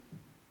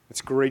It's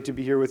great to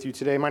be here with you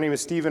today. My name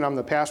is Stephen. I'm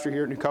the pastor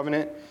here at New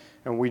Covenant,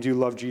 and we do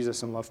love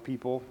Jesus and love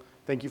people.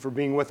 Thank you for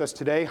being with us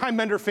today. Hi,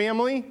 Mender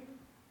family.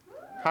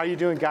 How you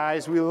doing,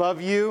 guys? We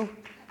love you.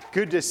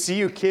 Good to see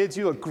you, kids.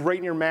 You look great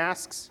in your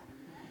masks.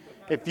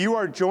 If you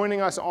are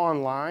joining us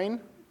online,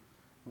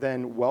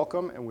 then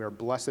welcome, and we are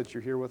blessed that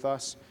you're here with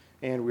us,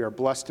 and we are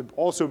blessed to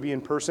also be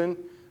in person.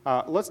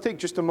 Let's take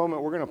just a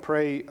moment. We're going to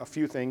pray a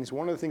few things.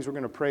 One of the things we're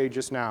going to pray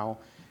just now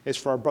is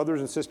for our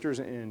brothers and sisters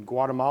in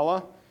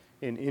Guatemala,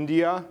 in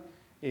India,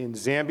 in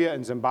Zambia,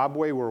 and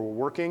Zimbabwe, where we're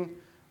working.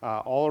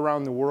 All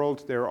around the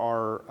world, there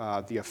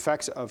are the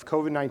effects of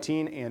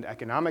COVID-19 and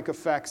economic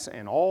effects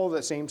and all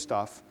the same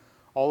stuff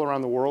all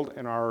around the world.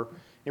 And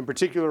in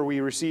particular, we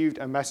received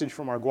a message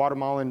from our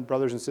Guatemalan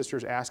brothers and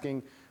sisters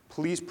asking,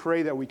 please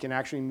pray that we can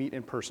actually meet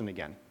in person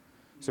again.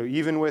 So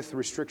even with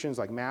restrictions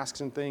like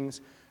masks and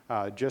things,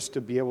 just to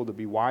be able to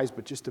be wise,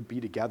 but just to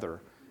be together.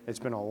 It's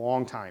been a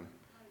long time.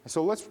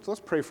 So let's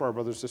pray for our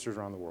brothers and sisters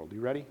around the world. You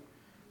ready?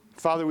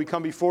 Father, we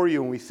come before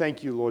you and we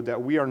thank you, Lord,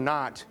 that we are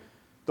not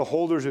the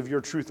holders of your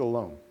truth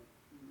alone.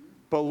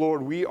 But,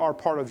 Lord, we are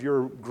part of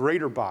your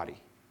greater body.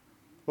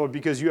 Lord,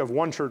 because you have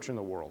one church in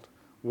the world,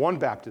 one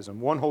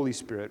baptism, one Holy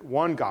Spirit,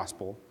 one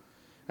gospel.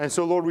 And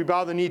so, Lord, we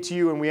bow the knee to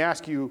you and we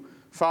ask you,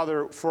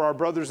 Father, for our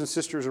brothers and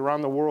sisters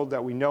around the world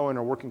that we know and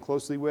are working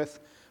closely with,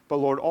 but,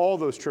 Lord, all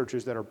those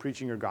churches that are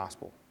preaching your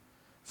gospel.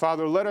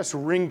 Father, let us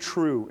ring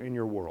true in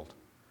your world.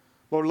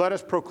 Lord, let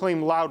us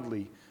proclaim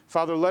loudly.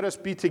 Father, let us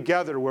be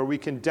together where we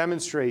can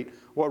demonstrate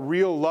what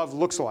real love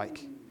looks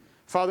like.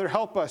 Father,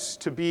 help us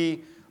to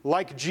be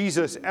like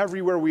Jesus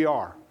everywhere we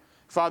are.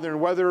 Father,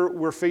 and whether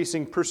we're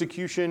facing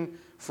persecution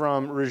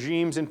from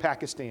regimes in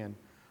Pakistan,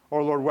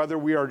 or, Lord, whether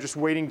we are just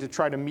waiting to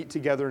try to meet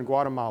together in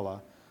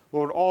Guatemala,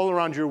 Lord, all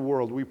around your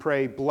world, we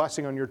pray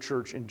blessing on your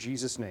church in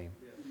Jesus' name.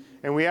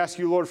 And we ask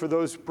you, Lord, for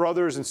those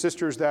brothers and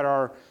sisters that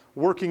are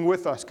working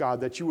with us,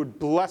 God, that you would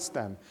bless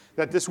them,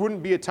 that this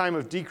wouldn't be a time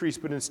of decrease,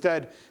 but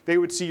instead they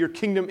would see your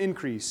kingdom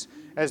increase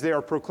as they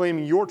are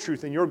proclaiming your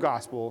truth and your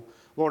gospel,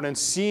 Lord, and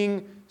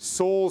seeing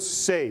souls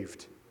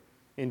saved.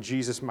 In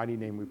Jesus' mighty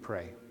name we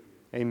pray.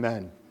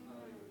 Amen.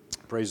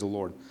 Praise the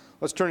Lord.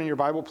 Let's turn in your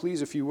Bible,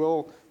 please, if you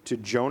will, to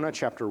Jonah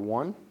chapter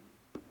 1.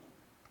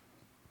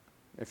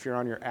 If you're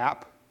on your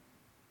app,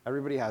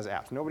 everybody has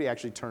apps. Nobody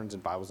actually turns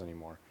in Bibles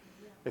anymore.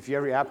 If you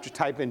have your app, just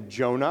type in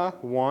Jonah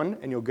 1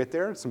 and you'll get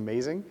there. It's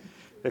amazing.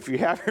 If you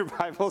have your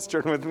Bibles,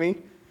 turn with me.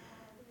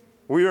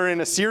 We are in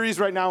a series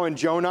right now in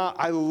Jonah.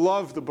 I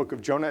love the book of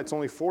Jonah. It's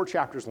only 4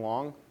 chapters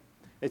long.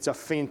 It's a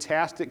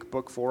fantastic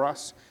book for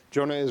us.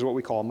 Jonah is what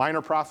we call a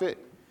minor prophet,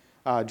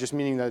 just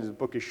meaning that the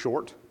book is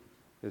short,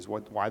 is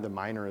why the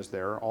minor is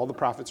there. All the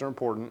prophets are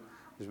important,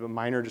 but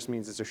minor just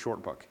means it's a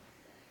short book.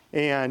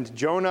 And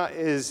Jonah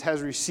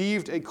has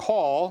received a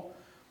call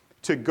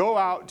to go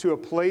out to a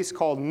place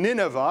called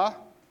Nineveh,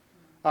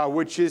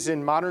 which is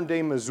in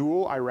modern-day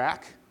Mosul,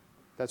 Iraq.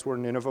 That's where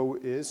Nineveh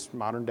is,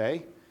 modern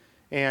day.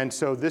 And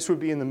so this would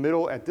be in the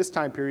middle, at this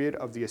time period,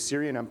 of the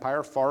Assyrian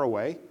Empire, far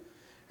away.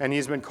 And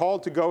he's been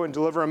called to go and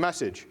deliver a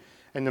message.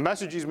 And the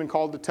message he's been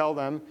called to tell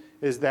them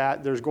is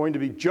that there's going to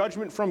be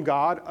judgment from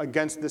God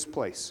against this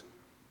place.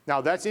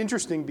 Now, that's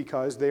interesting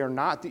because they are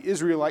not the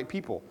Israelite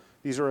people.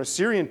 These are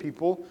Assyrian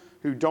people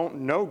who don't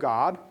know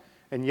God,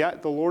 and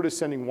yet the Lord is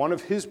sending one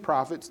of his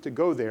prophets to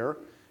go there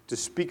to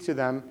speak to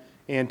them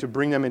and to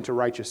bring them into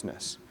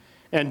righteousness.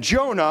 And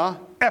Jonah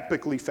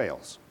epically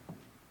fails.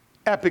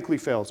 Epically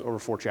fails over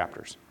 4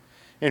 chapters.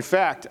 In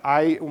fact,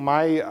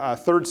 my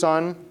third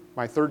son,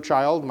 my third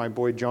child, my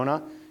boy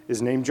Jonah,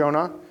 is named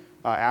Jonah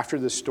after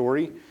this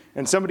story.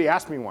 And somebody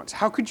asked me once,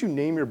 how could you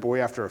name your boy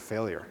after a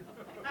failure?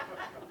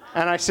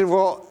 And I said,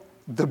 well,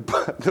 the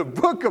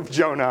book of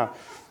Jonah,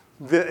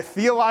 the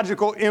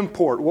theological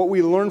import, what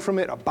we learn from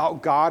it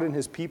about God and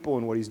his people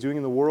and what he's doing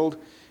in the world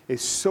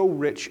is so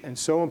rich and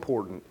so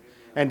important.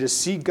 And to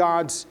see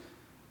God's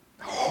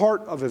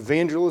heart of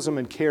evangelism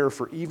and care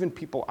for even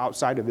people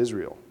outside of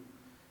Israel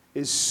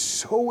is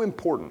so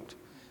important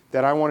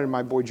that I wanted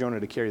my boy Jonah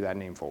to carry that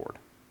name forward.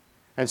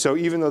 And so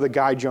even though the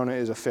guy Jonah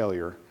is a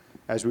failure,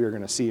 as we are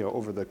going to see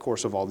over the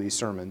course of all these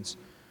sermons,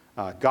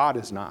 God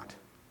is not.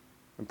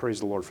 And praise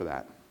the Lord for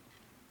that.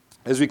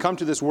 As we come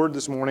to this word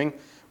this morning,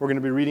 we're going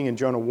to be reading in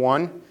Jonah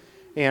 1.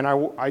 And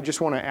I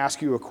just want to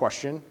ask you a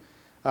question.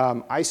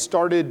 I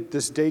started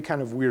this day kind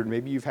of weird.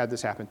 Maybe you've had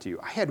this happen to you.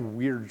 I had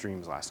weird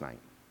dreams last night.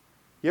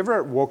 You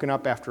ever woken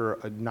up after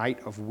a night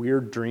of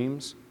weird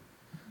dreams?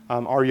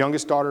 Our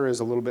youngest daughter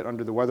is a little bit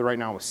under the weather right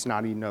now with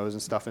snotty nose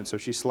and stuff, and so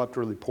she slept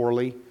really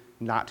poorly.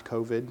 Not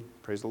COVID,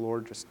 praise the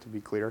Lord, just to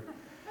be clear.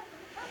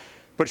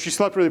 But she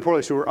slept really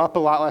poorly, so we were up a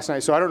lot last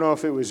night. So I don't know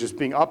if it was just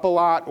being up a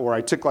lot or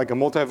I took like a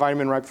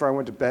multivitamin right before I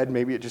went to bed.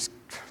 Maybe it just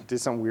did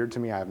something weird to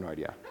me. I have no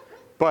idea.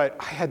 But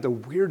I had the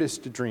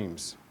weirdest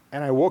dreams,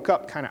 and I woke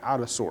up kind of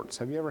out of sorts.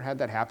 Have you ever had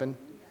that happen?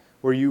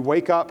 Where you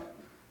wake up,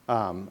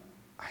 I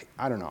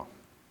don't know.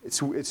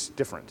 It's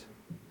different.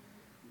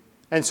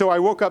 And so I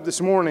woke up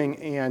this morning,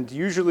 and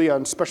usually,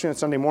 especially on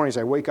Sunday mornings,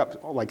 I wake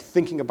up like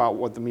thinking about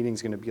what the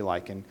meeting's going to be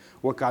like and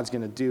what God's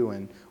going to do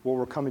and what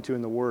we're coming to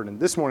in the Word. And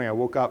this morning I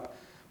woke up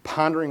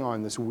pondering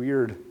on this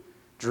weird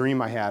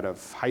dream I had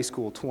of high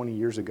school 20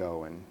 years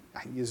ago, and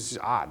it's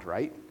just odd,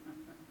 right?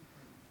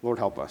 Lord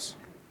help us.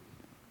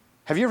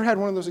 Have you ever had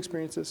one of those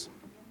experiences?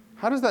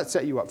 How does that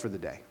set you up for the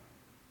day?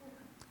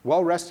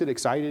 Well-rested,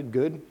 excited,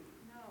 good?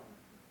 No.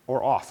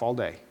 Or off all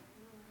day?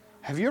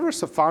 Have you ever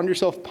found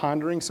yourself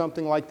pondering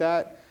something like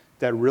that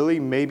really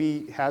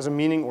maybe has a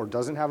meaning or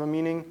doesn't have a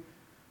meaning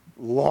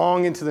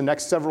long into the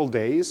next several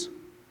days,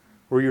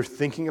 where you're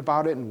thinking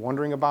about it and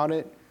wondering about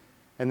it,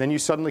 and then you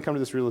suddenly come to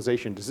this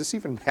realization, does this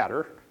even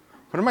matter?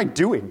 What am I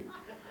doing?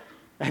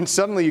 And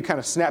suddenly you kind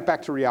of snap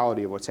back to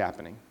reality of what's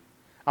happening.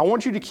 I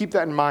want you to keep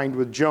that in mind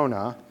with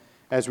Jonah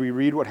as we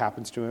read what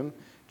happens to him.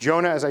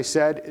 Jonah, as I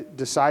said,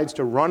 decides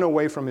to run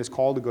away from his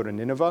call to go to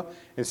Nineveh.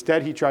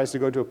 Instead, he tries to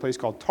go to a place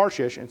called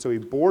Tarshish, and so he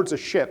boards a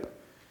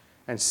ship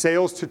and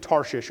sails to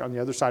Tarshish on the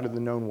other side of the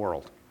known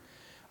world.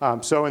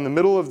 So in the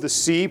middle of the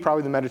sea,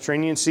 probably the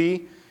Mediterranean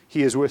Sea,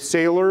 he is with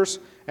sailors,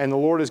 and the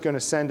Lord is going to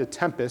send a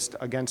tempest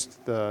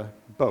against the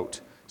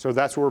boat. So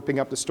that's where we're picking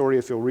up the story,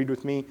 if you'll read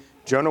with me.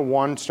 Jonah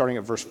 1, starting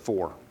at verse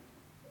 4.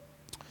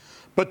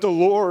 But the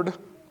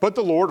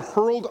Lord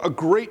hurled a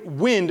great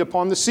wind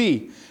upon the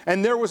sea,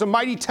 and there was a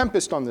mighty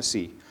tempest on the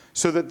sea,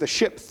 so that the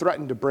ship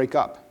threatened to break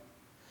up.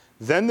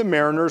 Then the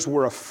mariners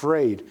were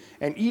afraid,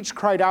 and each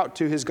cried out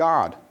to his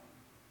God.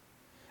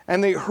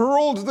 And they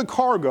hurled the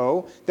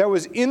cargo that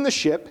was in the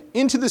ship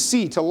into the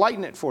sea to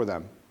lighten it for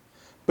them.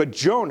 But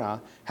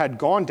Jonah had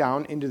gone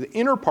down into the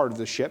inner part of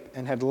the ship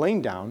and had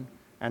lain down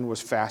and was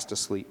fast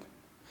asleep.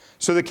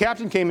 So the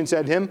captain came and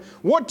said to him,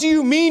 "What do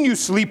you mean, you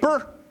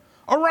sleeper?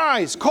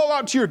 Arise, call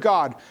out to your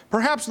God.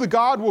 Perhaps the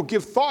God will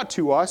give thought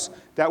to us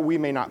that we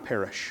may not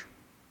perish."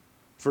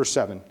 Verse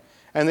 7.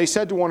 And they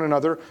said to one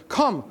another,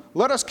 "Come,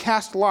 let us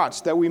cast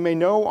lots that we may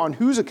know on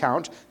whose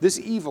account this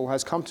evil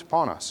has come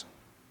upon us."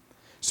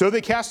 So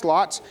they cast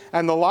lots,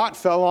 and the lot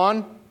fell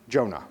on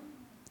Jonah.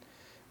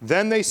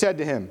 Then they said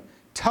to him,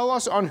 "Tell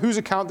us on whose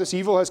account this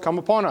evil has come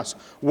upon us.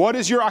 What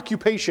is your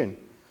occupation?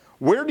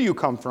 Where do you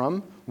come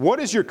from? What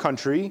is your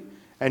country?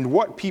 And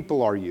what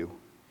people are you?"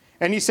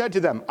 And he said to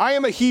them, "I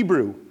am a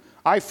Hebrew.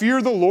 I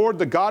fear the Lord,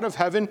 the God of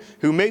heaven,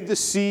 who made the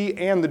sea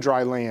and the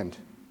dry land."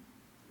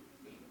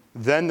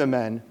 Then the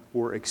men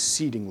were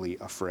exceedingly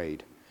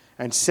afraid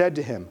and said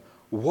to him,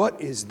 "What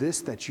is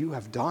this that you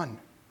have done?"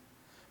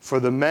 For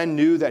the men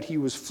knew that he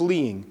was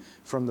fleeing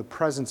from the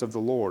presence of the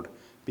Lord,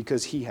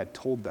 because he had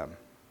told them.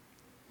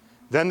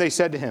 Then they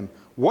said to him,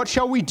 "What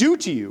shall we do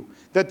to you,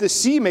 that the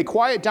sea may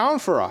quiet down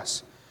for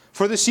us?"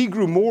 For the sea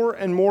grew more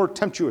and more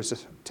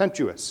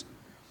tempestuous.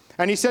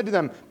 And he said to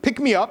them, "Pick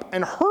me up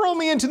and hurl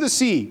me into the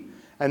sea,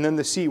 and then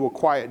the sea will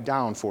quiet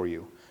down for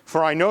you.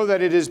 For I know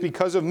that it is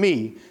because of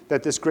me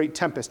that this great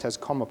tempest has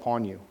come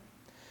upon you."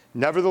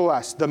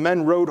 Nevertheless, the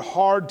men rowed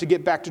hard to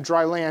get back to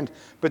dry land,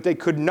 but they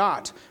could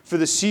not, for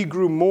the sea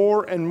grew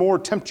more and more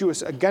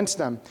tempestuous against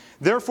them.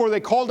 Therefore they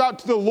called out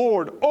to the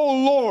Lord,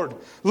 "O Lord,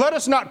 let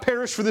us not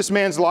perish for this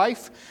man's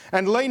life,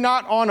 and lay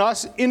not on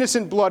us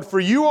innocent blood, for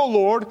you, O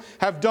Lord,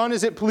 have done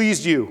as it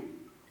pleased you."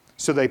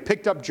 So they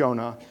picked up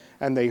Jonah,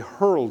 and they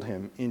hurled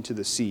him into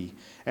the sea,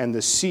 and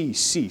the sea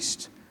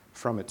ceased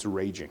from its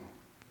raging.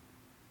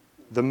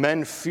 The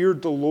men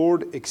feared the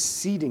Lord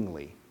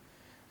exceedingly,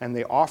 and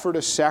they offered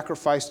a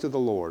sacrifice to the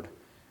Lord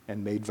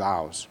and made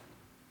vows.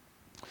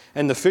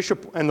 And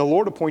the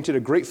Lord appointed a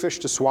great fish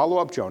to swallow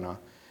up Jonah,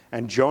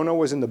 and Jonah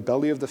was in the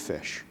belly of the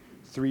fish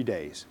 3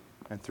 days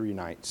and 3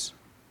 nights.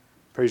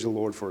 Praise the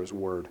Lord for his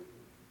word.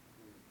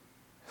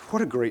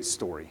 What a great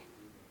story.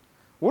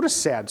 What a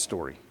sad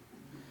story.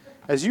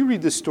 As you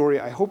read this story,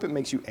 I hope it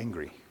makes you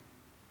angry.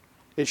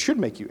 It should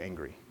make you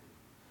angry.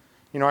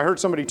 You know, I heard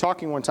somebody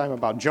talking one time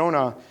about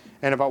Jonah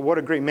and about what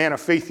a great man of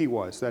faith he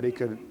was, that he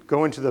could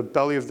go into the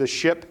belly of the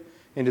ship,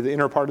 into the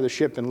inner part of the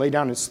ship, and lay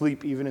down and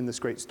sleep even in this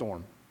great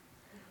storm.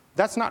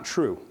 That's not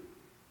true.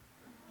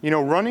 You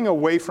know, running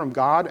away from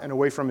God and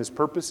away from his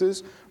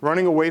purposes,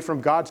 running away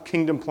from God's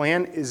kingdom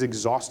plan is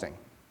exhausting.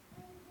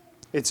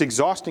 It's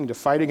exhausting to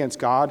fight against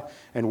God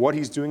and what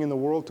he's doing in the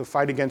world, to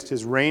fight against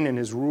his reign and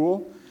his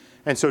rule.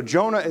 And so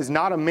Jonah is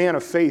not a man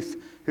of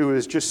faith who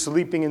is just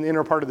sleeping in the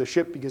inner part of the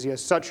ship because he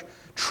has such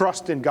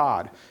trust in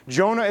God.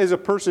 Jonah is a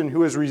person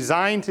who has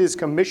resigned his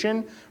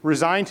commission,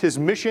 resigned his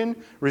mission,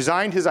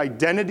 resigned his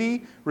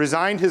identity,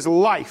 resigned his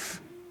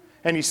life.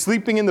 And he's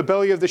sleeping in the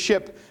belly of the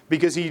ship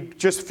because he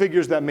just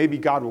figures that maybe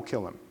God will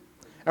kill him.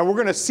 And we're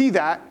going to see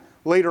that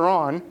later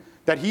on,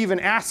 that he even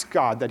asked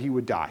God that he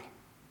would die.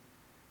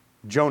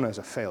 Jonah is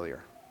a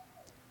failure.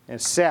 And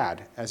it's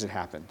sad as it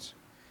happens.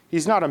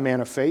 He's not a man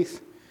of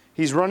faith.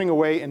 He's running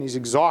away and he's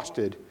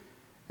exhausted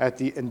at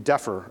the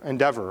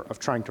endeavor of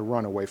trying to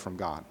run away from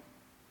God.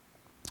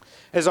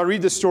 As I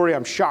read this story,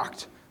 I'm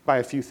shocked by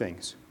a few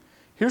things.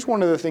 Here's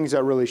one of the things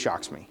that really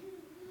shocks me.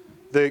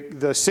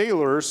 The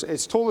sailors,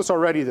 it's told us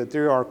already that they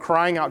are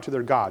crying out to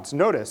their gods.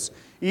 Notice,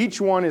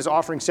 each one is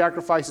offering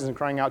sacrifices and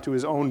crying out to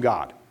his own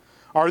God.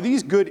 Are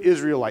these good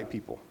Israelite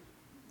people?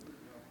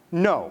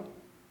 No.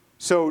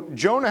 So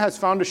Jonah has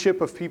found a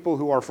ship of people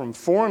who are from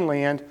foreign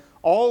land,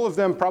 all of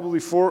them probably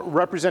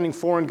representing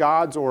foreign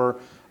gods or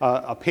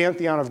a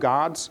pantheon of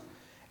gods.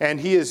 And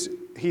he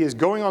is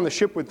going on the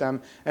ship with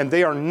them, and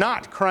they are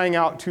not crying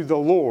out to the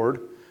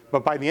Lord,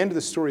 but by the end of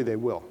the story they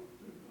will,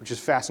 which is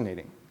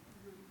fascinating.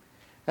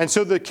 And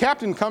so the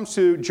captain comes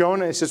to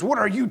Jonah and says, "What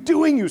are you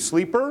doing, you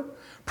sleeper?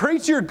 Pray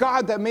to your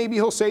God that maybe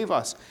he'll save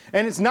us."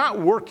 And it's not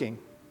working.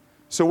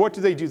 So what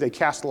do? They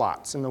cast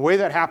lots. And the way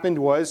that happened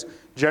was,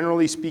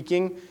 generally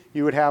speaking,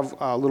 you would have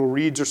little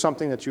reeds or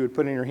something that you would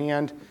put in your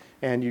hand,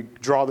 and you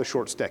draw the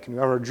short stick. And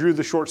whoever drew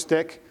the short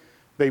stick,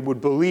 they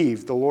would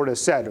believe the Lord has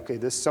said, okay,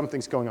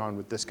 something's going on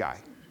with this guy.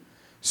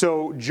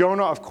 So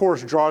Jonah, of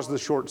course, draws the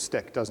short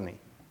stick, doesn't he?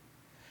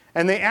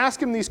 And they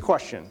ask him these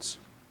questions.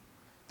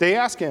 They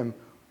ask him,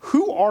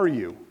 "Who are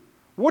you?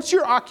 What's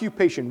your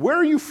occupation? Where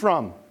are you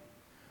from?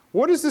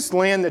 What is this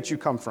land that you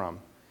come from?"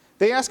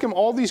 They ask him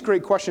all these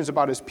great questions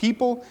about his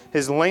people,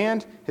 his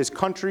land, his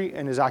country,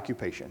 and his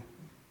occupation.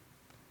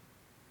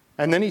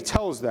 And then he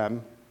tells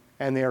them,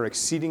 and they are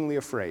exceedingly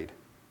afraid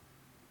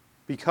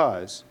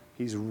because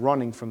he's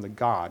running from the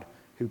God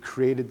who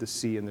created the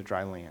sea and the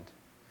dry land.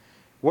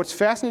 What's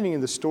fascinating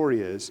in the story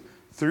is,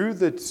 through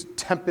the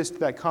tempest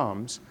that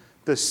comes,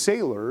 the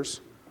sailors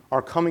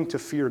are coming to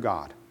fear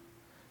God.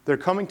 They're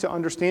coming to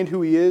understand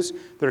who he is.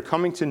 They're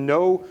coming to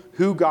know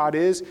who God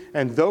is.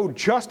 And though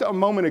just a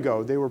moment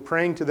ago they were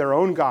praying to their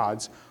own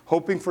gods,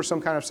 hoping for some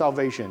kind of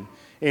salvation,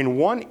 in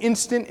one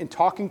instant in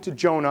talking to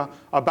Jonah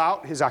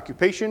about his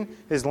occupation,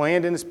 his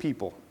land, and his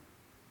people,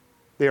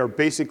 they are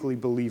basically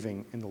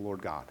believing in the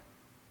Lord God.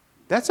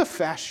 That's a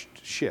fast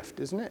shift,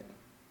 isn't it?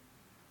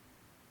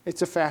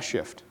 It's a fast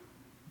shift.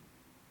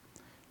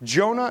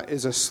 Jonah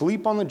is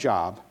asleep on the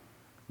job,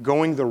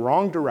 going the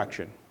wrong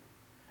direction.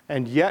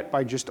 And yet,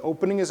 by just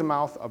opening his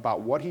mouth about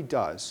what he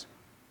does,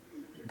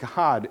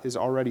 God is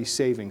already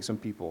saving some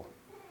people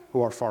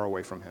who are far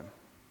away from him.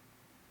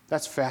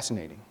 That's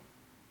fascinating.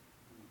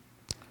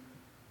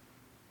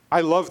 I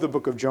love the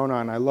book of Jonah,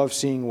 and I love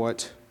seeing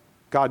what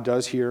God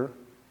does here.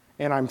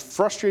 And I'm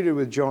frustrated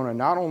with Jonah,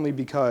 not only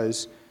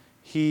because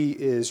he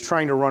is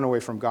trying to run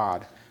away from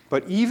God,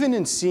 but even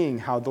in seeing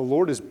how the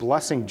Lord is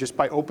blessing just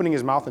by opening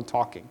his mouth and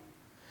talking,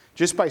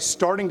 just by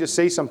starting to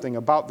say something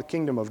about the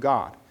kingdom of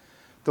God.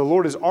 The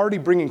Lord is already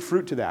bringing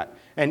fruit to that.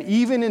 And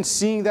even in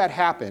seeing that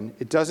happen,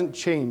 it doesn't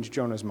change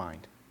Jonah's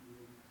mind.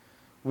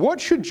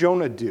 What should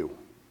Jonah do?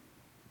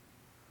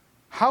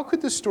 How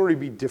could this story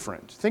be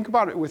different? Think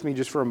about it with me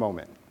just for a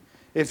moment.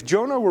 If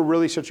Jonah were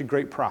really such a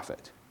great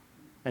prophet,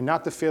 and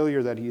not the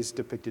failure that he is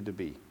depicted to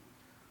be,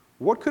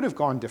 what could have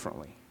gone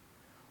differently?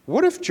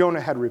 What if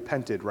Jonah had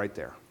repented right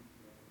there?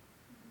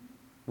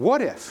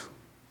 What if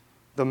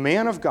the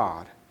man of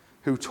God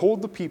who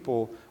told the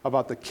people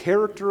about the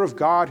character of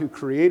God who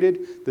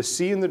created the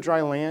sea and the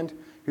dry land,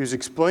 who's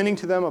explaining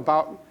to them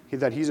about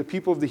that he's a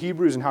people of the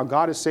Hebrews and how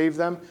God has saved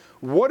them,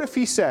 what if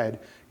he said,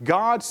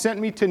 "God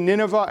sent me to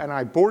Nineveh and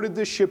I boarded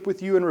this ship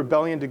with you in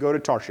rebellion to go to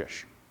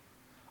Tarshish.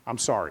 I'm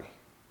sorry.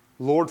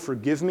 Lord,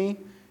 forgive me.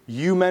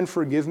 You men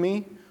forgive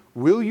me.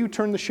 Will you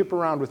turn the ship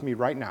around with me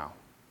right now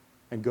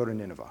and go to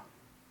Nineveh?"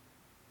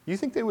 You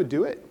think they would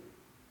do it?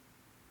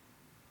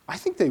 I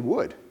think they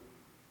would.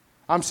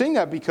 I'm saying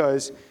that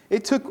because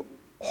it took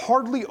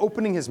hardly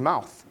opening his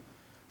mouth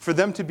for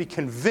them to be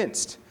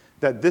convinced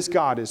that this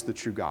God is the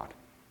true God.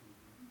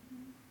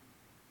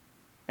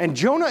 And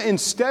Jonah,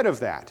 instead of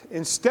that,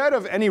 instead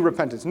of any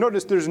repentance,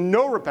 notice there's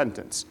no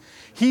repentance.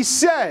 He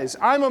says,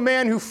 "I'm a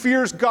man who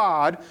fears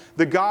God,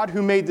 the God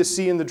who made the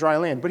sea and the dry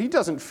land." But he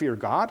doesn't fear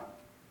God.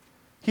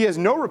 He has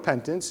no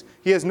repentance.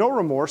 He has no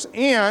remorse.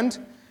 And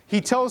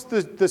he tells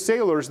the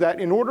sailors that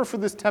in order for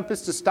this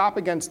tempest to stop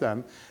against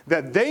them,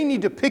 that they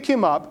need to pick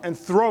him up and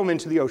throw him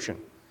into the ocean.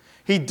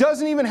 He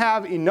doesn't even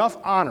have enough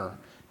honor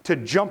to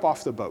jump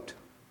off the boat.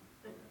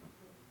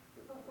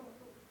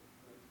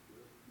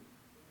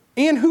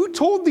 And who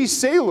told these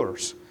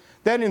sailors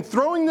that in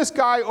throwing this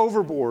guy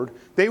overboard,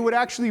 they would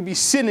actually be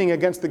sinning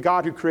against the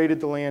God who created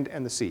the land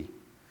and the sea?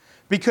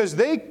 Because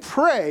they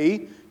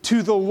pray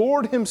to the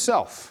Lord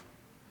himself.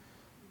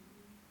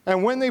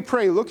 And when they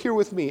pray, look here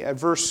with me at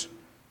verse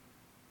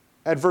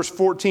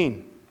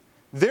 14.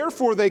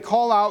 Therefore they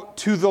call out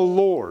to the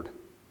Lord.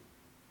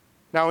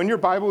 Now in your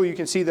Bible you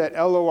can see that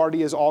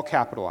L-O-R-D is all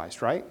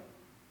capitalized, right?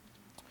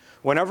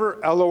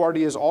 Whenever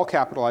L-O-R-D is all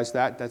capitalized,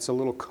 that's a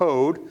little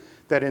code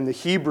that in the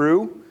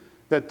Hebrew,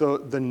 that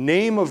the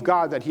name of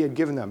God that he had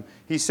given them.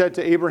 He said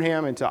to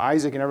Abraham and to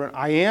Isaac and everyone,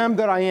 "I am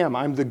that I am.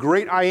 I'm the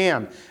great I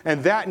am."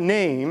 And that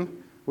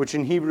name, which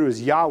in Hebrew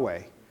is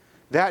Yahweh,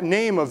 that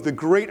name of the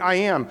great I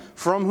am,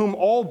 from whom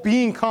all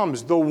being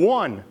comes, the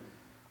one,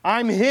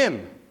 I'm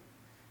him.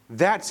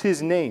 That's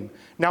his name.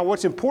 Now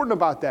what's important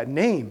about that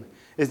name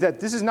is that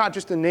this is not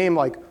just a name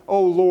like,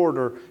 "Oh Lord,"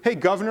 or "Hey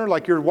governor,"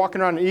 like you're walking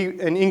around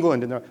in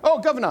England and they're, "Oh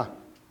governor,"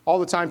 all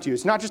the time to you.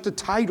 It's not just a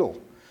title.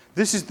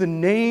 This is the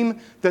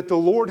name that the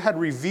Lord had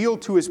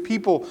revealed to his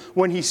people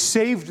when he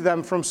saved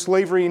them from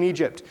slavery in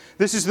Egypt.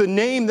 This is the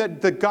name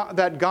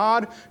that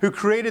God who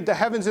created the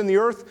heavens and the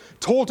earth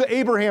told to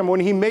Abraham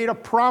when he made a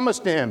promise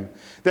to him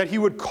that he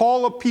would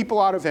call a people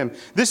out of him.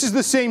 This is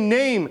the same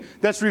name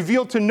that's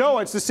revealed to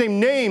Noah. It's the same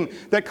name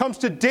that comes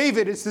to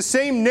David. It's the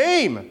same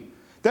name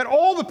that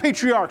all the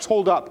patriarchs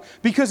hold up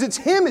because it's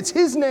him, it's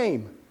his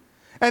name.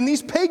 And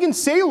these pagan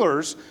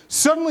sailors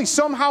suddenly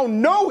somehow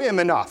know him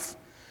enough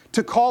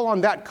to call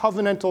on that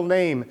covenantal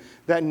name,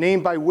 that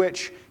name by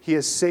which he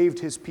has saved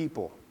his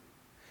people.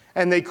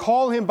 And they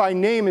call him by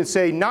name and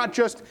say, not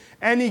just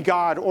any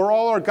God or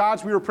all our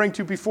gods we were praying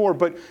to before,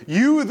 but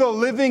you, the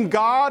living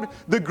God,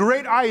 the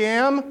great I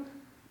am,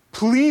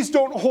 please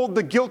don't hold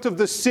the guilt of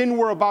the sin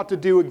we're about to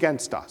do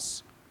against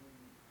us.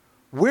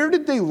 Where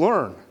did they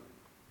learn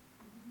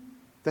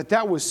that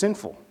that was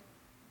sinful,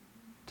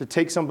 to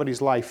take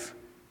somebody's life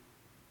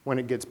when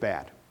it gets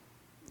bad?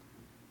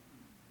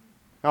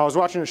 Now, I was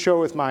watching a show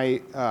with my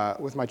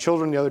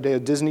children the other day, a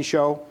Disney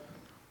show,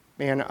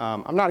 and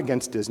I'm not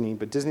against Disney,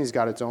 but Disney's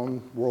got its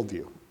own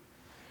worldview.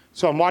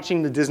 So I'm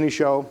watching the Disney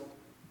show,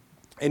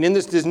 and in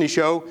this Disney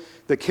show,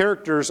 the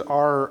characters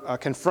are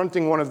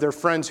confronting one of their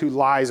friends who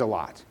lies a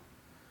lot.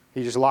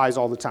 He just lies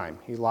all the time.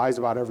 He lies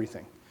about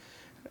everything.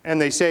 And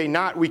they say,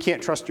 not, we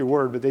can't trust your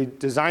word, but they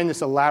design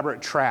this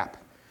elaborate trap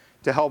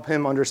to help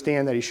him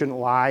understand that he shouldn't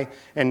lie,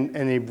 and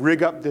they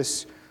rig up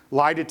this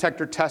lie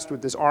detector test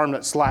with this arm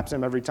that slaps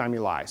him every time he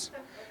lies.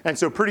 And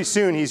so pretty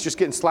soon he's just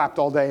getting slapped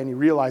all day and he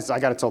realizes, I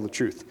got to tell the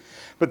truth.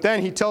 But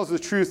then he tells the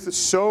truth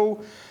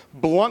so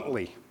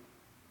bluntly,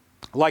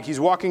 like he's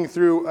walking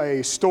through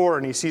a store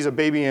and he sees a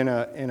baby in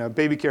a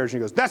baby carriage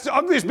and he goes, that's the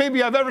ugliest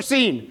baby I've ever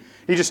seen.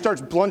 He just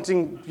starts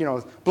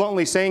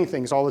bluntly saying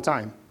things all the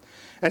time.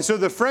 And so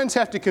the friends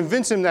have to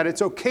convince him that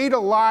it's okay to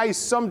lie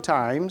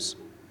sometimes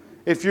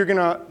if you're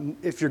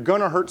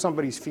gonna hurt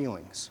somebody's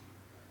feelings.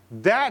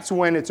 That's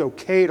when it's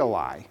okay to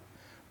lie.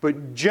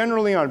 But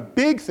generally on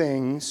big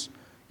things,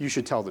 you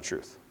should tell the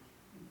truth.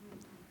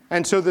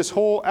 And so this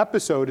whole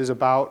episode is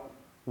about,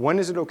 when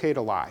is it okay to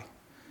lie?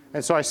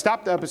 And so I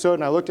stopped the episode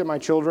and I looked at my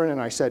children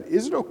and I said,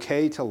 is it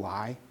okay to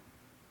lie?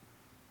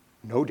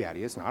 No,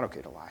 Daddy, it's not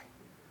okay to lie.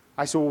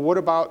 I said, well, what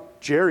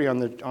about Jerry on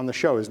the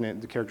show?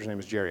 The character's name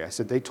is Jerry. I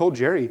said, they told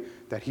Jerry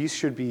that he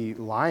should be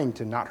lying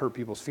to not hurt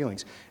people's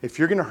feelings. If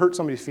you're going to hurt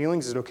somebody's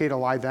feelings, is it okay to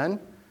lie then?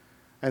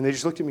 And they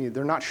just looked at me.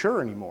 They're not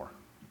sure anymore.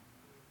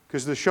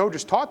 Because the show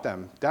just taught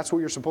them that's what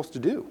you're supposed to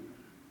do.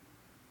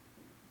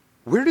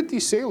 Where did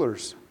these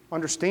sailors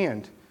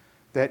understand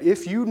that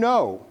if you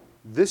know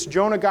this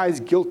Jonah guy is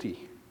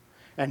guilty,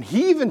 and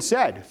he even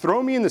said,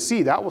 throw me in the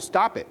sea, that will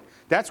stop it.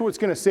 That's what's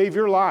going to save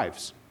your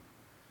lives.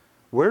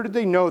 Where did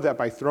they know that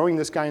by throwing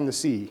this guy in the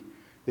sea,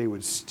 they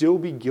would still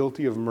be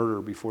guilty of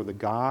murder before the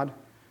God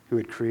who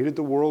had created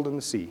the world and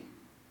the sea,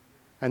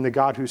 and the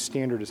God whose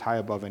standard is high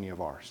above any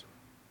of ours?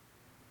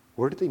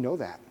 Where did they know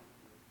that?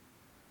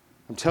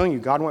 I'm telling you,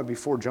 God went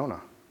before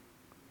Jonah.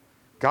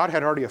 God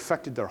had already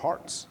affected their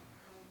hearts.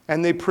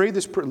 And they pray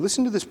this prayer.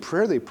 Listen to this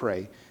prayer they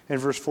pray in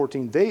verse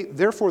 14.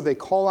 Therefore they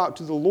call out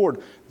to the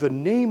Lord the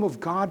name of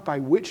God by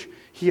which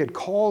he had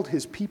called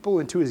his people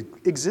into his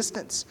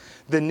existence.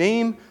 The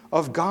name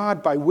of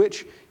God by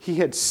which he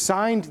had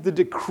signed the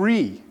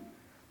decree.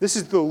 This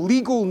is the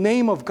legal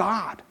name of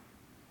God.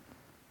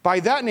 By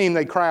that name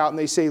they cry out and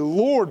they say,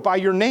 Lord, by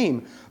your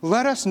name,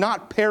 let us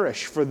not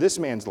perish for this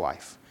man's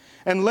life.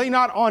 And lay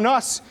not on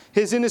us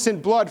his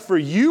innocent blood, for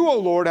you, O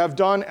Lord, have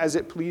done as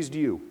it pleased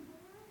you.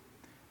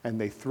 And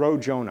they throw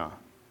Jonah,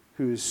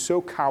 who is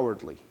so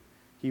cowardly,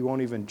 he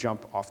won't even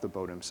jump off the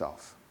boat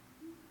himself.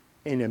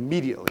 And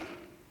immediately,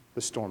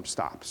 the storm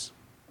stops.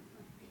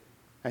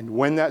 And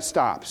when that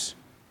stops,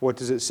 what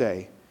does it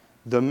say?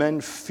 The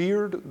men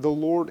feared the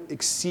Lord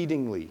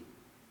exceedingly,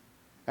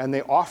 and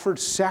they offered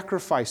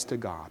sacrifice to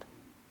God,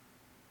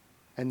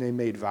 and they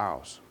made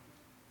vows.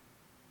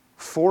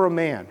 For a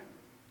man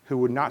who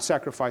would not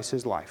sacrifice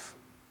his life,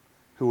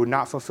 who would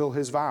not fulfill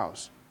his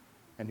vows,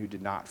 and who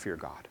did not fear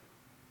God.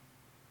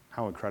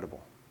 How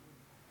incredible.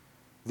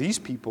 These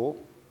people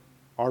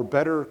are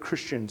better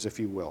Christians, if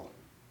you will,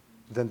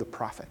 than the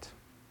prophet.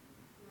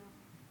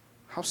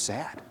 How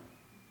sad.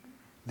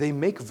 They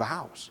make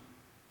vows.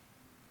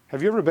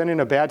 Have you ever been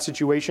in a bad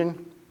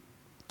situation?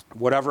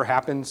 Whatever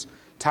happens,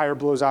 tire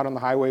blows out on the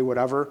highway,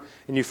 whatever,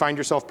 and you find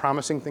yourself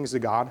promising things to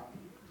God?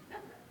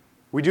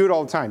 We do it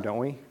all the time, don't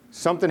we?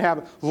 Something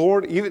happens.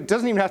 Lord, it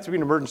doesn't even have to be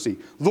an emergency.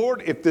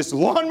 Lord, if this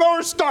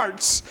lawnmower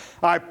starts,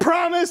 I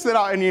promise that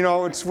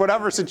it's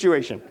whatever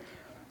situation.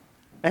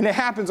 And it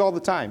happens all the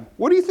time.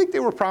 What do you think they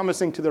were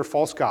promising to their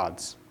false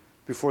gods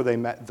before they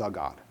met the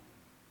God?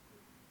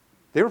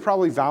 They were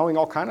probably vowing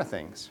all kinds of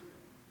things.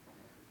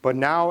 But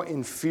now,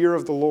 in fear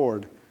of the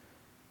Lord,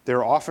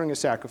 they're offering a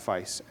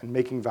sacrifice and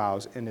making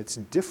vows, and it's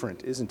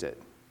different, isn't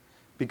it?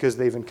 Because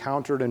they've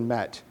encountered and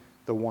met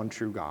the one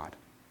true God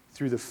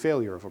through the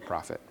failure of a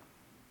prophet.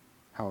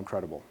 How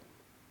incredible.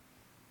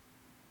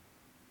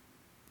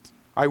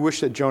 I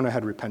wish that Jonah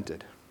had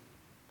repented.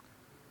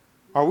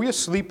 Are we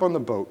asleep on the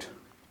boat,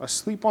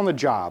 asleep on the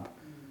job,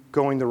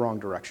 going the wrong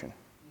direction?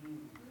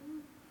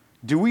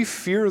 Do we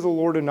fear the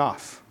Lord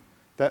enough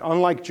that,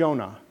 unlike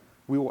Jonah,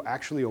 we will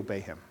actually obey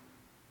him?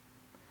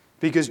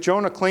 Because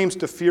Jonah claims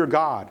to fear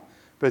God,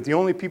 but the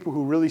only people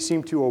who really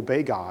seem to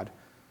obey God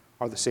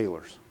are the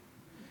sailors.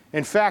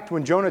 In fact,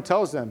 when Jonah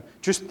tells them,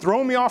 just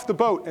throw me off the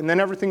boat and then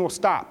everything will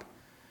stop,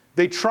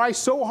 they try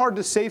so hard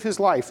to save his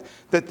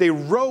life that they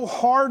row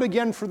hard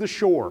again for the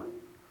shore,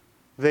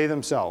 they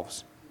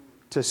themselves,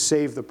 to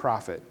save the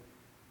prophet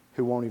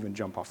who won't even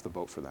jump off the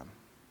boat for them.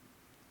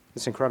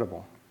 It's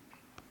incredible.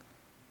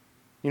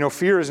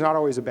 Fear is not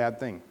always a bad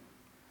thing.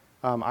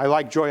 I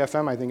like Joy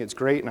FM. I think it's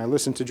great, and I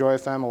listen to Joy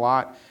FM a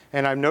lot.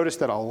 And I've noticed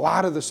that a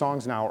lot of the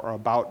songs now are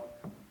about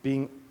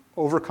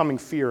overcoming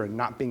fear and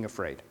not being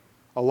afraid.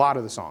 A lot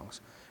of the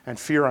songs. And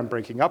fear I'm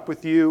breaking up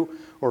with you,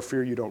 or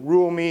fear you don't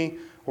rule me,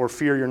 or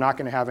fear you're not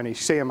going to have any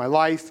say in my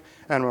life,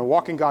 and I'm going to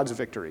walk in God's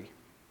victory.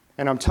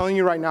 And I'm telling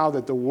you right now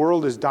that the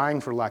world is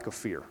dying for lack of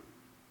fear.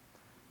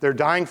 They're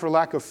dying for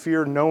lack of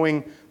fear,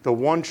 knowing the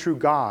one true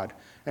God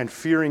and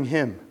fearing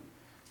him,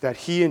 that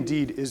he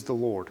indeed is the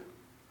Lord.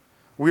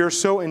 We are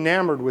so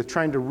enamored with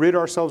trying to rid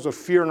ourselves of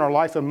fear in our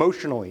life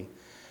emotionally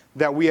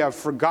that we have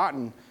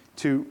forgotten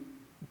to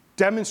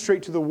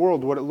demonstrate to the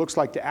world what it looks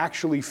like to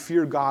actually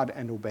fear God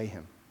and obey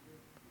him.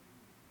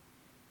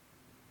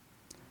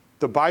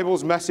 The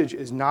Bible's message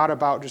is not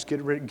about just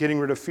getting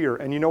rid of fear.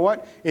 And you know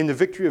what? In the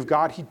victory of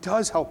God, he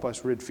does help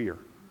us rid fear.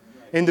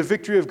 In the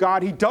victory of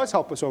God, he does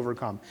help us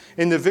overcome.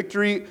 In the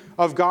victory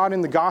of God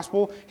in the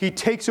gospel, he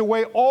takes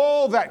away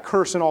all that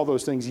curse and all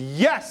those things.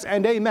 Yes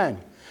and amen.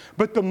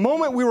 But the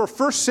moment we were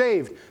first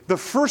saved, the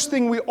first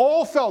thing we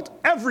all felt,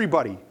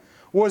 everybody,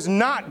 was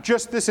not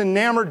just this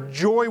enamored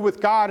joy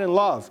with God and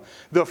love.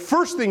 The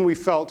first thing we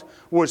felt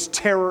was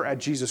terror at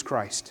Jesus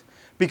Christ.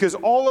 Because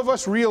all of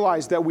us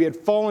realized that we had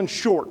fallen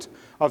short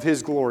of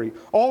his glory.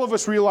 All of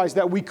us realized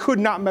that we could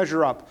not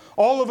measure up.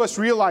 All of us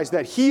realized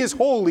that he is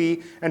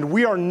holy and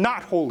we are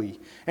not holy.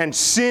 And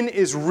sin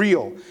is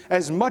real,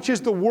 as much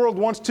as the world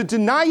wants to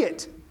deny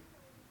it.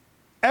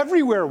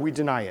 Everywhere we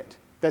deny it,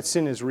 that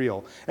sin is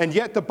real. And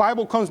yet the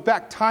Bible comes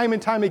back time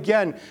and time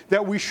again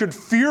that we should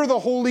fear the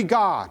holy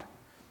God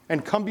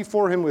and come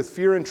before him with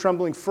fear and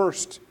trembling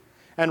first,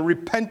 and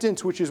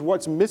repentance, which is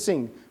what's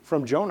missing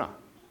from Jonah.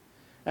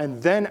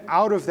 And then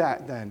out of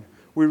that,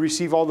 we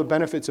receive all the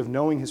benefits of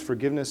knowing his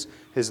forgiveness,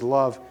 his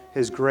love,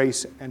 his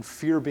grace, and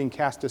fear being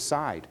cast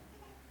aside.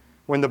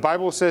 When the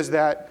Bible says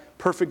that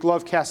perfect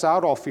love casts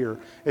out all fear,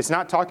 it's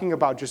not talking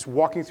about just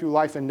walking through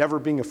life and never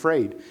being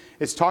afraid.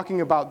 It's talking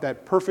about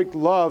that perfect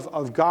love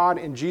of God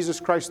in Jesus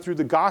Christ through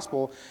the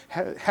gospel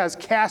has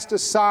cast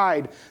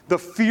aside the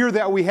fear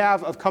that we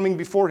have of coming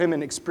before him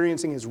and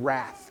experiencing his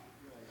wrath.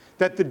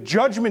 That the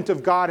judgment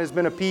of God has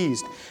been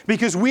appeased.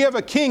 Because we have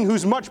a king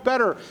who's much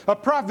better, a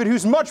prophet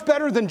who's much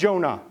better than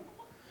Jonah.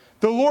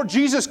 The Lord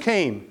Jesus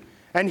came,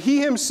 and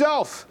he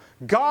himself,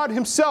 God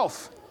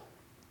himself,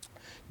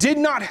 did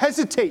not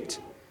hesitate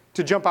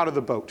to jump out of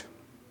the boat.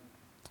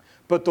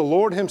 But the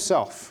Lord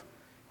himself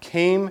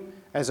came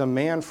as a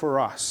man for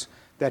us,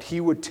 that he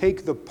would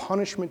take the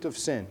punishment of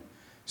sin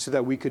so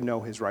that we could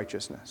know his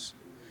righteousness.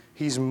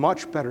 He's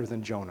much better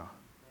than Jonah.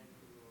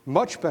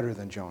 Much better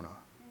than Jonah.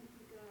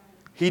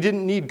 He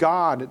didn't need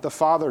God, the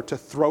Father, to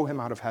throw him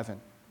out of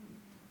heaven.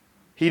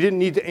 He didn't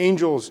need the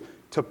angels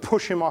to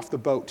push him off the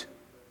boat.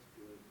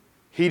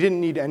 He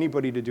didn't need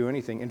anybody to do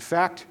anything. In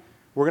fact,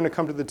 we're going to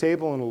come to the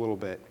table in a little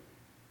bit.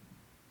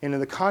 And in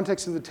the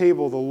context of the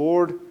table, the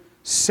Lord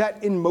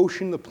set in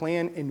motion the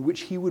plan in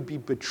which he would be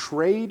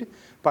betrayed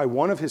by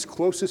one of his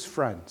closest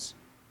friends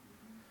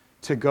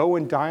to go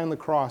and die on the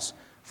cross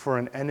for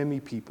an enemy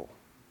people.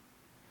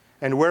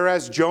 And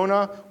whereas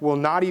Jonah will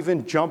not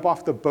even jump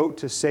off the boat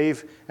to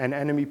save an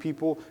enemy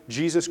people,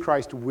 Jesus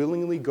Christ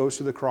willingly goes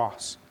to the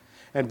cross.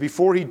 And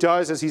before he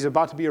does, as he's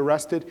about to be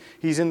arrested,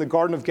 he's in the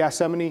Garden of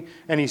Gethsemane,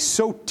 and he's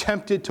so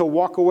tempted to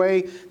walk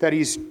away that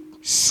he's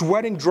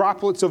sweating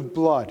droplets of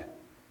blood.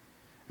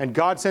 And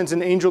God sends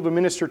an angel to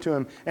minister to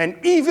him. And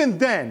even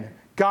then,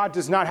 God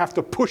does not have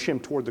to push him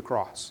toward the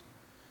cross.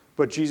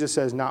 But Jesus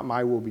says, not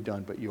my will be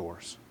done, but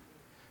yours.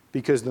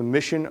 Because the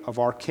mission of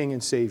our King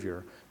and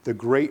Savior, the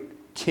great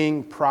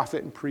King,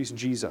 prophet, and priest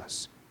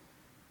Jesus,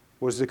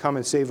 was to come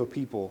and save a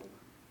people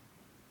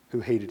who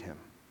hated him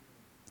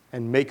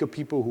and make a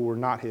people who were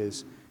not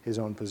his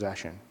own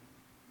possession.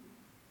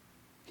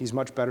 He's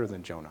much better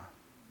than Jonah.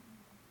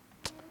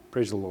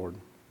 Praise the Lord.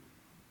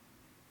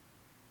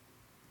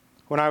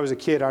 When I was a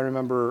kid, I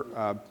remember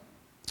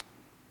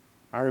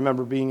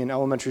being in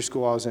elementary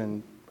school. I was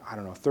in,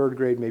 third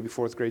grade, maybe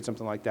fourth grade,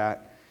 something like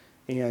that.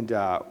 And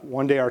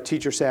one day our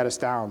teacher sat us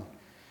down.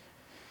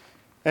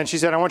 And she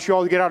said, I want you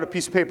all to get out a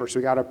piece of paper. So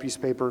we got a piece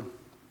of paper.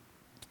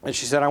 And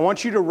she said, I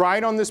want you to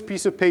write on this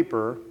piece of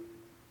paper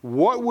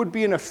what would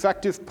be an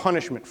effective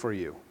punishment for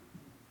you.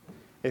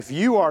 If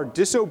you are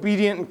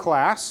disobedient in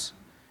class,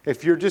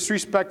 if you're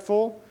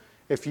disrespectful,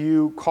 if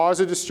you cause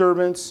a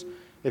disturbance,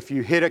 if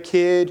you hit a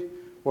kid,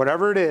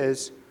 whatever it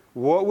is,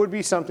 what would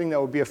be something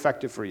that would be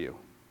effective for you?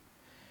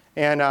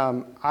 And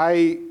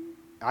I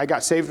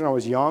got saved when I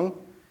was young.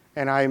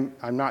 and I'm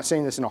not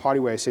saying this in a haughty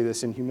way, I say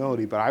this in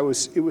humility, but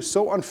it was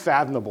so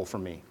unfathomable for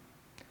me.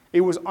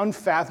 It was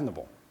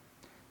unfathomable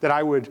that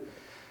I would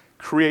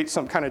create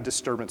some kind of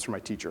disturbance for my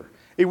teacher.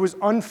 It was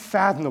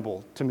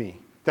unfathomable to me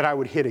that I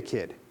would hit a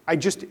kid.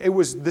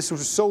 This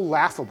was so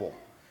laughable.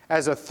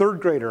 As a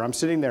third grader, I'm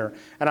sitting there,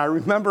 and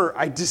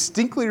I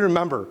distinctly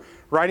remember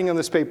writing on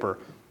this paper,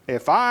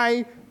 if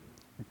I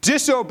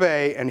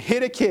disobey and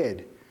hit a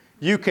kid,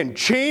 you can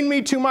chain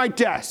me to my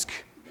desk,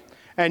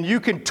 and you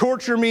can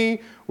torture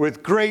me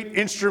with great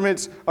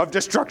instruments of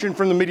destruction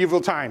from the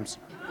medieval times.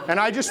 And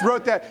I just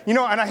wrote that, and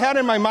I had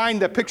in my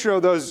mind that picture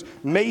of those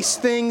mace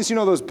things,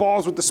 those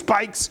balls with the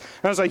spikes.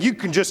 And I was like, you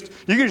can just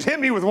hit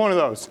me with one of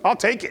those. I'll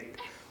take it.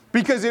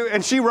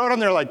 And she wrote on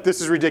there like,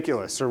 this is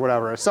ridiculous or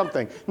whatever, or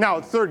something. Now,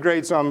 it's third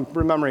grade, so I'm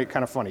remembering it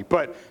kind of funny.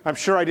 But I'm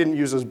sure I didn't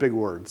use those big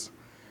words.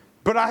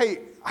 But I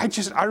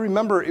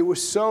remember it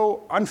was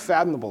so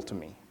unfathomable to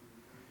me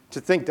to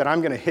think that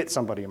I'm going to hit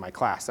somebody in my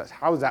class.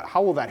 How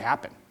will that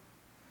happen?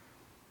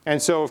 And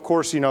so, of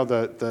course,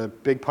 the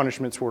big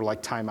punishments were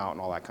like timeout and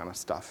all that kind of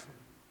stuff.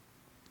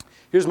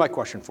 Here's my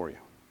question for you.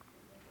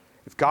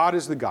 If God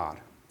is the God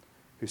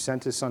who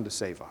sent his son to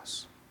save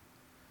us,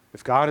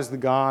 if God is the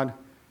God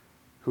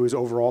who is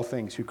over all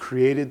things, who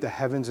created the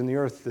heavens and the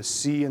earth, the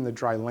sea and the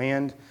dry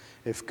land,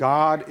 if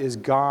God is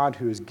God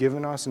who has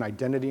given us an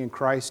identity in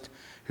Christ,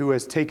 who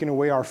has taken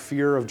away our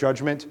fear of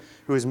judgment,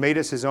 who has made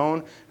us his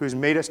own, who has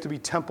made us to be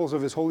temples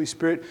of his Holy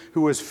Spirit,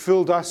 who has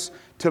filled us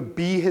to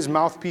be his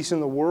mouthpiece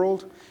in the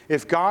world,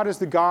 if God is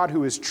the God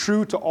who is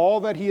true to all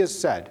that he has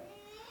said,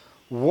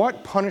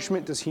 what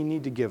punishment does he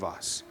need to give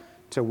us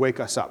to wake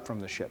us up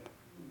from the ship,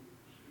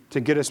 to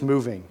get us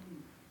moving,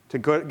 to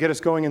get us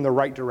going in the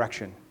right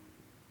direction?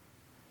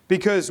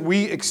 Because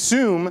we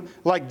assume,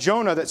 like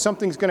Jonah, that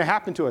something's going to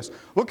happen to us.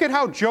 Look at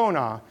how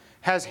Jonah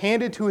has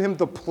handed to him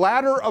the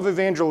platter of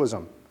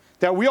evangelism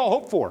that we all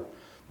hope for.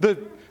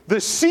 The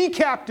sea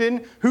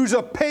captain, who's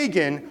a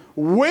pagan,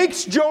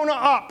 wakes Jonah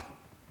up.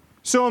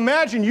 So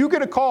imagine you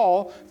get a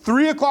call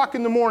 3 o'clock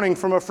in the morning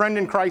from a friend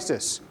in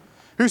crisis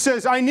who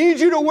says, I need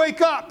you to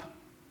wake up.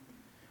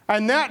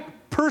 And that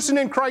person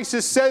in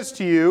crisis says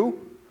to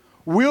you,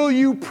 will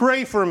you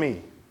pray for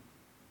me?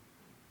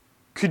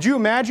 Could you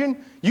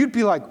imagine? You'd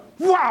be like,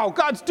 wow,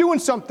 God's doing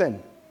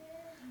something.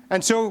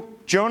 And so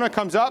Jonah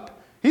comes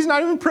up. He's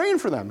not even praying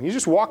for them. He's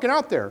just walking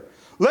out there.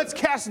 Let's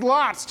cast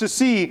lots to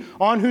see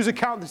on whose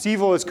account this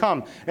evil has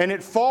come. And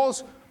it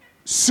falls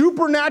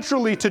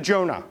supernaturally to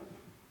Jonah.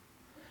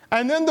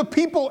 And then the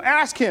people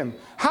ask him,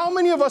 how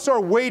many of us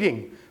are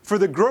waiting for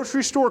the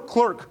grocery store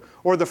clerk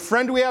or the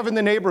friend we have in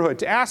the neighborhood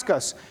to ask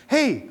us,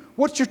 hey,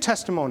 what's your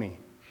testimony?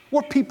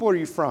 What people are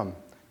you from?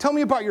 Tell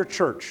me about your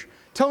church.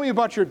 Tell me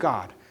about your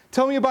God.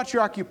 Tell me about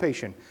your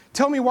occupation.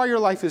 Tell me why your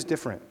life is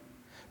different.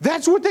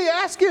 That's what they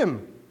ask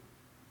him.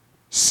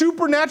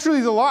 Supernaturally,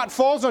 the lot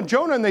falls on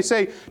Jonah and they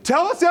say,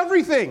 tell us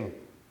everything.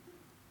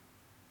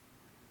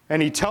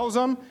 And he tells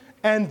them,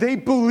 and they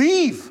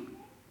believe.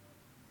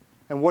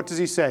 And what does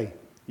he say?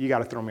 You got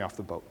to throw me off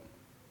the boat.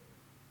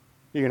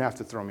 You're going to have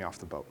to throw me off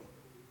the boat.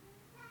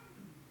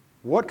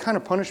 What kind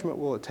of punishment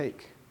will it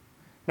take?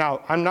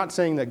 Now, I'm not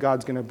saying that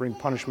God's going to bring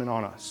punishment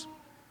on us.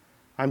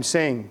 I'm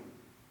saying,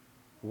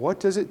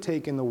 what does it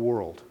take in the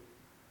world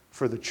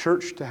for the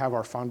church to have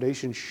our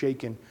foundation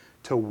shaken,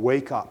 to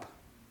wake up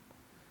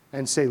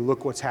and say,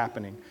 look what's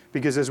happening?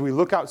 Because as we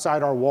look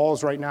outside our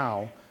walls right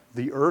now,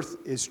 the earth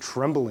is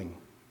trembling,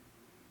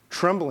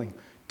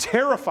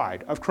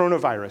 terrified of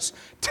coronavirus,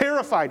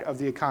 terrified of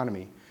the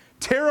economy,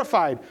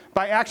 terrified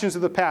by actions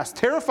of the past,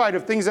 terrified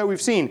of things that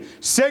we've seen: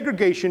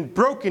 segregation,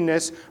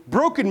 brokenness,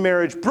 broken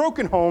marriage,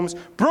 broken homes,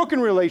 broken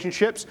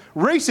relationships,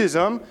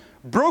 racism,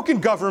 broken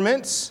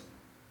governments,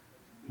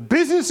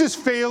 businesses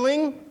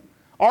failing.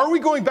 Are we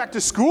going back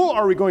to school?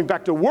 Are we going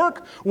back to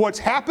work? What's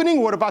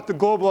happening? What about the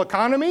global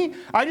economy?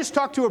 I just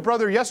talked to a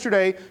brother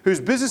yesterday whose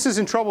business is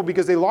in trouble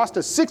because they lost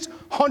a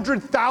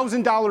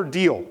 $600,000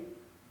 deal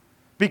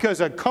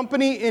because a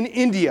company in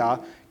India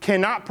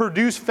cannot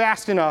produce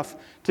fast enough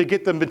to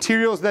get the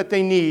materials that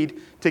they need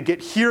to get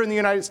here in the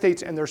United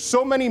States, and they're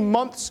so many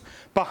months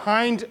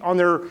behind on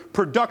their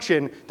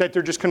production that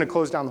they're just going to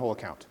close down the whole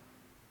account.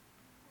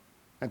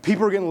 And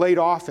people are getting laid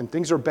off, and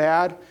things are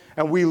bad,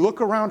 and we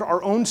look around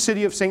our own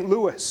city of St.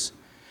 Louis,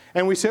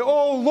 and we say,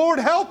 oh, Lord,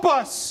 help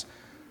us!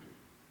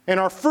 And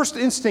our first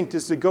instinct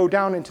is to go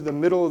down into the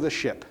middle of the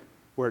ship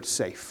where it's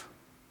safe,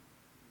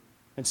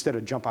 instead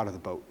of jump out of the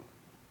boat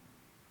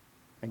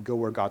and go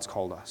where God's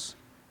called us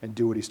and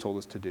do what he's told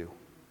us to do.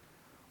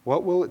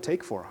 What will it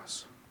take for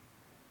us?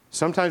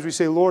 Sometimes we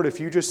say, Lord, if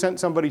you just sent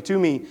somebody to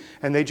me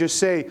and they just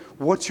say,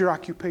 what's your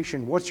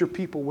occupation? What's your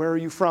people? Where are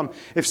you from?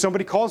 If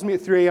somebody calls me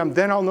at 3 a.m.,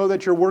 then I'll know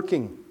that you're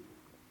working.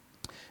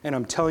 And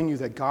I'm telling you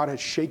that God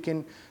has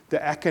shaken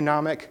the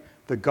economic,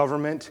 the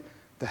government,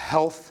 the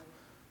health,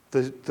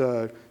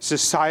 the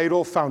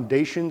societal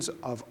foundations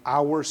of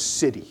our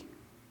city.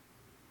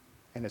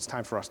 And it's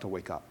time for us to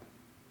wake up.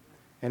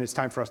 And it's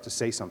time for us to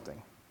say something.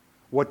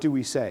 What do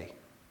we say?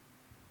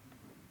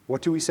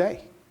 What do we say?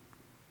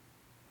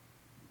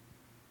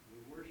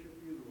 We worship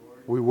you,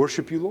 Lord. We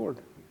worship you, Lord.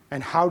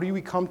 And how do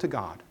we come to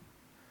God?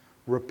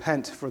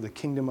 Repent, for the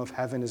kingdom of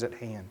heaven is at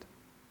hand.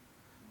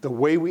 The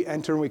way we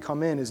enter and we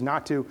come in is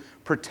not to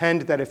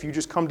pretend that if you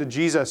just come to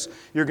Jesus,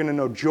 you're going to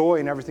know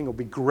joy and everything will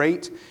be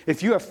great.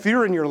 If you have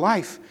fear in your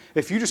life,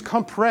 if you just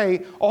come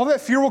pray, all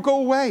that fear will go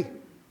away.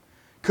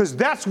 Because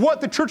that's what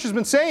the church has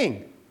been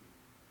saying.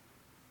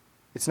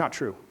 It's not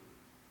true.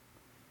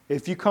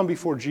 If you come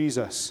before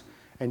Jesus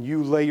and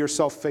you lay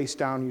yourself face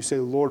down, you say,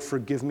 Lord,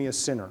 forgive me, a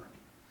sinner.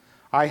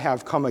 I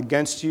have come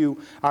against you.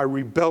 I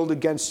rebelled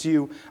against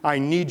you. I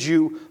need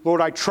you.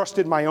 Lord, I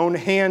trusted my own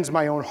hands,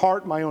 my own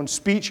heart, my own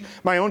speech,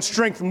 my own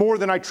strength more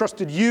than I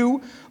trusted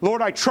you.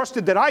 Lord, I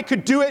trusted that I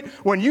could do it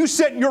when you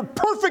sent your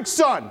perfect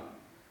Son.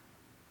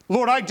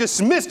 Lord, I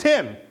dismissed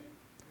him,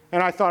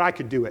 and I thought I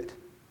could do it.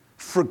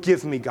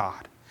 Forgive me,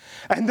 God.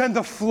 And then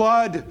the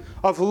flood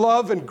of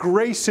love and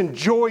grace and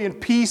joy and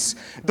peace,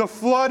 the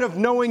flood of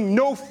knowing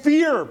no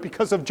fear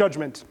because of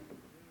judgment.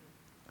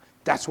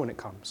 That's when it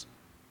comes.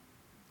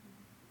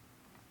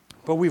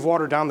 But we've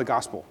watered down the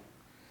gospel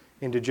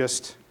into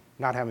just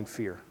not having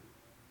fear.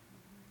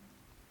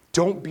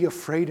 Don't be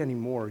afraid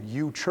anymore,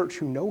 you church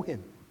who know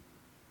him.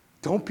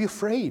 Don't be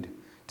afraid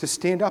to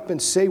stand up and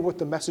say what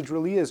the message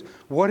really is.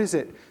 What is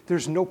it?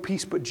 There's no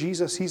peace but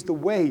Jesus. He's the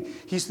way.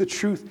 He's the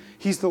truth.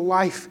 He's the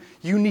life.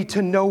 You need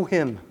to know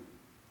him.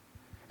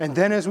 And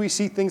then as we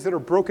see things that are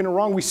broken and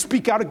wrong, we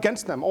speak out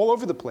against them all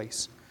over the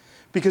place.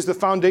 Because the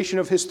foundation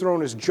of his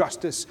throne is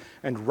justice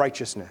and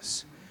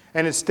righteousness.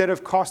 And instead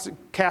of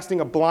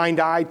casting a blind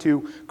eye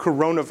to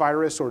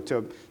coronavirus or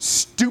to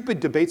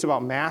stupid debates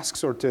about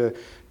masks or to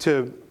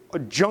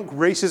junk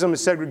racism and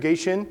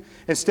segregation,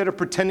 instead of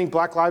pretending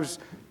Black lives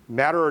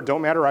matter or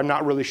don't matter, I'm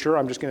not really sure,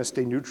 I'm just going to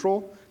stay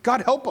neutral.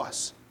 God help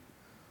us.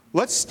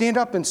 Let's stand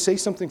up and say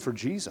something for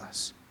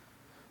Jesus.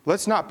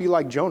 Let's not be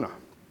like Jonah,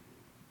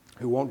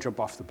 who won't jump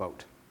off the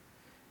boat.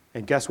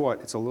 And guess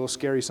what? It's a little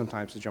scary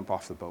sometimes to jump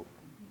off the boat.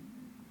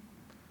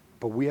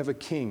 But we have a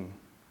king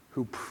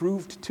who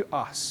proved to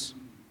us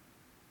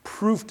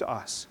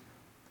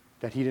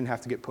that he didn't have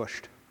to get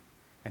pushed,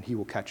 and he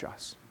will catch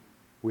us.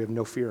 We have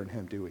no fear in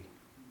him, do we?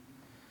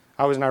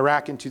 I was in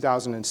Iraq in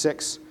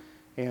 2006,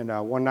 and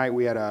one night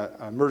we had an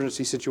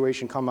emergency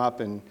situation come up,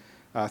 and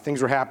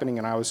things were happening,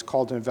 and I was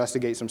called to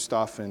investigate some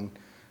stuff, and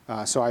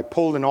so I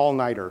pulled an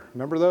all-nighter.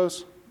 Remember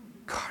those?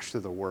 Gosh,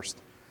 they're the worst.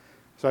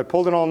 So I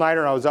pulled an all-nighter,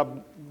 and I was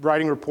up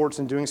writing reports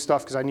and doing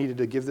stuff because I needed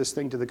to give this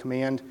thing to the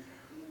command,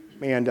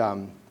 and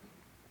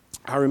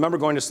I remember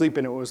going to sleep,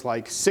 and it was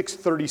like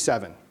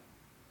 6:37,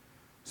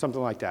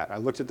 something like that. I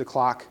looked at the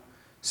clock,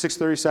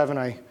 6:37.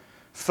 I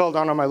fell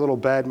down on my little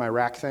bed, my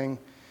rack thing,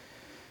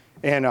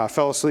 and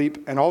fell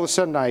asleep. And all of a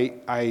sudden,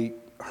 I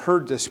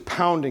heard this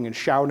pounding and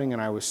shouting,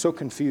 and I was so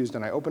confused.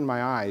 And I opened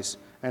my eyes,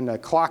 and the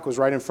clock was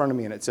right in front of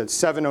me, and it said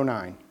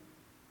 7:09.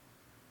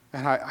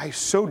 And I was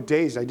so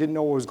dazed. I didn't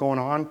know what was going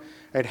on.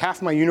 I had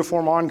half my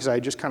uniform on because I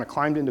had just kind of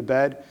climbed into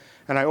bed.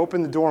 And I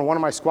opened the door, and one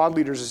of my squad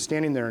leaders is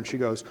standing there, and she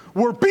goes,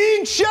 "We're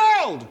being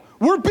shelled!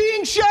 We're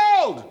being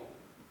shelled!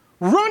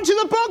 Run to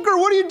the bunker!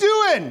 What are you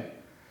doing?"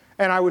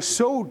 And I was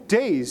so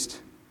dazed,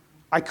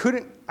 I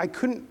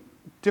couldn't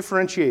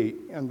differentiate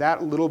in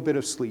that little bit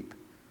of sleep.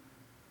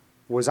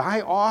 Was I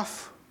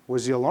off?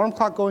 Was the alarm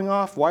clock going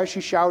off? Why is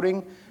she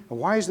shouting? And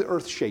why is the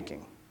earth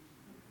shaking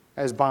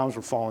as bombs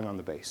were falling on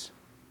the base?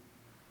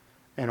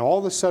 And all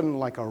of a sudden,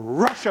 like a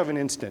rush of an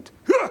instant,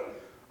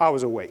 I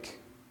was awake.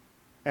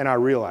 And I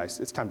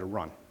realized it's time to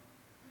run.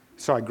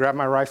 So I grabbed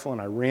my rifle and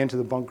I ran to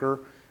the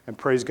bunker, and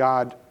praise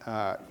God,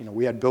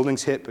 we had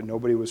buildings hit, but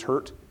nobody was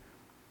hurt.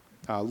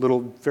 Little,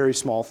 very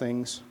small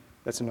things.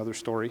 That's another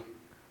story.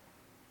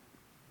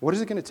 What is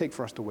it going to take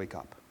for us to wake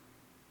up?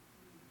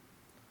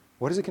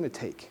 What is it going to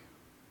take?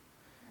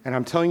 And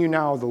I'm telling you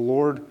now, the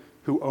Lord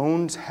who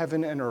owns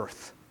heaven and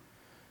earth,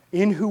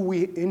 in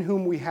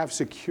whom we have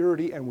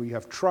security and we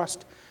have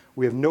trust,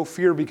 we have no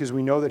fear because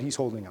we know that he's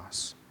holding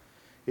us,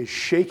 is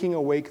shaking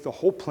awake the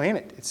whole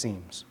planet, it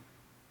seems.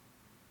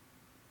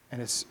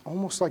 And it's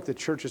almost like the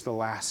church is the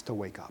last to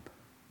wake up.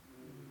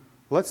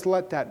 Let's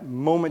let that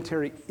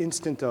momentary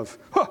instant of,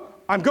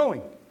 I'm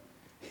going,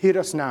 hit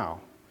us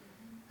now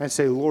and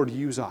say, Lord,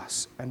 use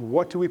us. And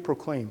what do we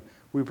proclaim?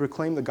 We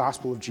proclaim the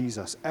gospel of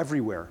Jesus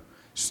everywhere,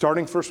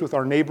 starting first with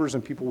our neighbors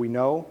and people we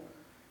know,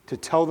 to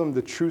tell them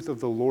the truth of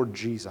the Lord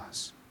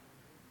Jesus.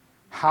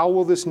 How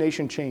will this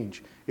nation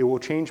change? It will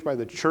change by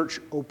the church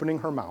opening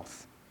her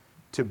mouth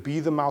to be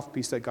the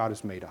mouthpiece that God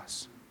has made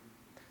us.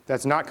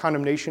 That's not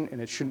condemnation,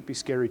 and it shouldn't be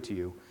scary to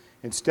you.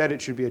 Instead,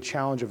 it should be a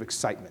challenge of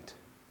excitement.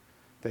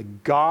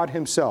 That God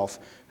himself,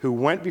 who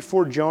went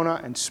before Jonah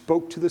and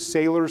spoke to the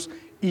sailors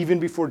even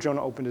before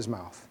Jonah opened his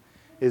mouth,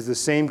 is the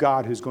same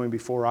God who's going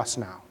before us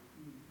now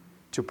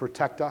to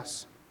protect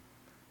us,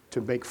 to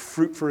make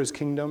fruit for his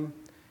kingdom,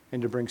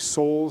 and to bring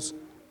souls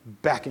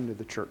back into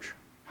the church.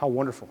 How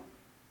wonderful.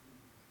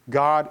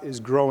 God is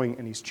growing,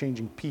 and he's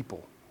changing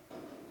people.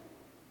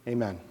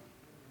 Amen.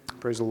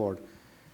 Praise the Lord.